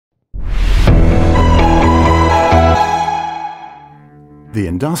The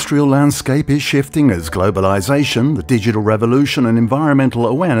industrial landscape is shifting as globalization, the digital revolution and environmental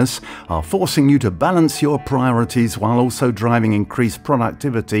awareness are forcing you to balance your priorities while also driving increased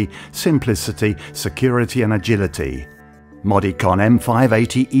productivity, simplicity, security and agility. Modicon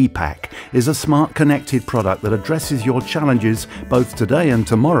M580 ePAC is a smart connected product that addresses your challenges both today and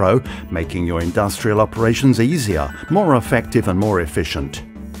tomorrow, making your industrial operations easier, more effective and more efficient.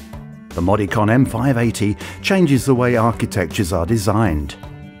 The Modicon M580 changes the way architectures are designed.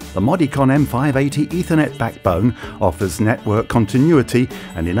 The Modicon M580 Ethernet backbone offers network continuity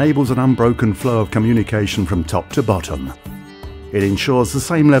and enables an unbroken flow of communication from top to bottom. It ensures the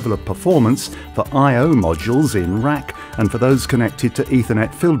same level of performance for I/O modules in rack and for those connected to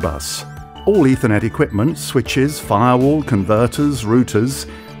Ethernet fieldbus. All Ethernet equipment, switches, firewall, converters, routers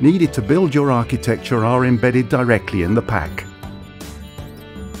needed to build your architecture are embedded directly in the pack.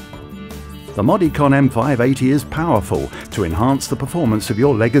 The Modicon M580 is powerful to enhance the performance of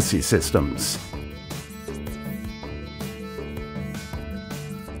your legacy systems.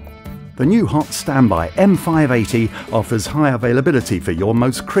 The new hot standby M580 offers high availability for your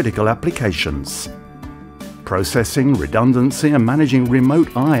most critical applications. Processing, redundancy and managing remote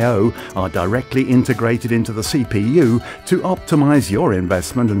I/O are directly integrated into the CPU to optimize your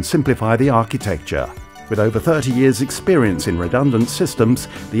investment and simplify the architecture. With over 30 years' experience in redundant systems,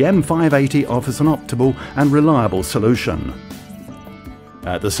 the M580 offers an optimal and reliable solution.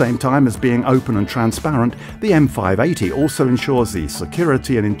 At the same time as being open and transparent, the M580 also ensures the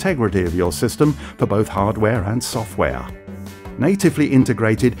security and integrity of your system for both hardware and software. Natively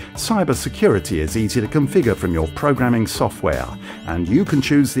integrated, cybersecurity is easy to configure from your programming software, and you can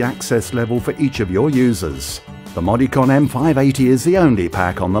choose the access level for each of your users. The Modicon M580 is the only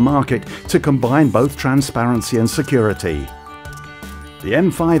pack on the market to combine both transparency and security. The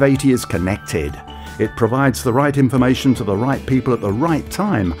M580 is connected. It provides the right information to the right people at the right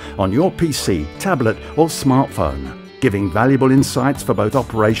time on your PC, tablet or smartphone, giving valuable insights for both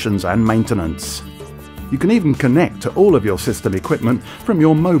operations and maintenance. You can even connect to all of your system equipment from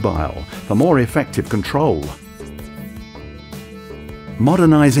your mobile for more effective control.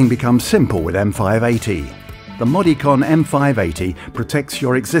 Modernizing becomes simple with M580. The Modicon M580 protects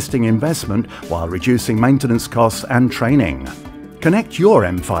your existing investment while reducing maintenance costs and training. Connect your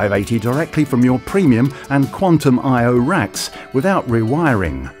M580 directly from your premium and quantum I/O racks without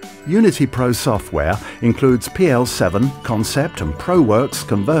rewiring. Unity Pro software includes PL7, Concept and ProWorks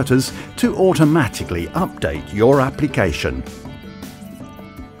converters to automatically update your application.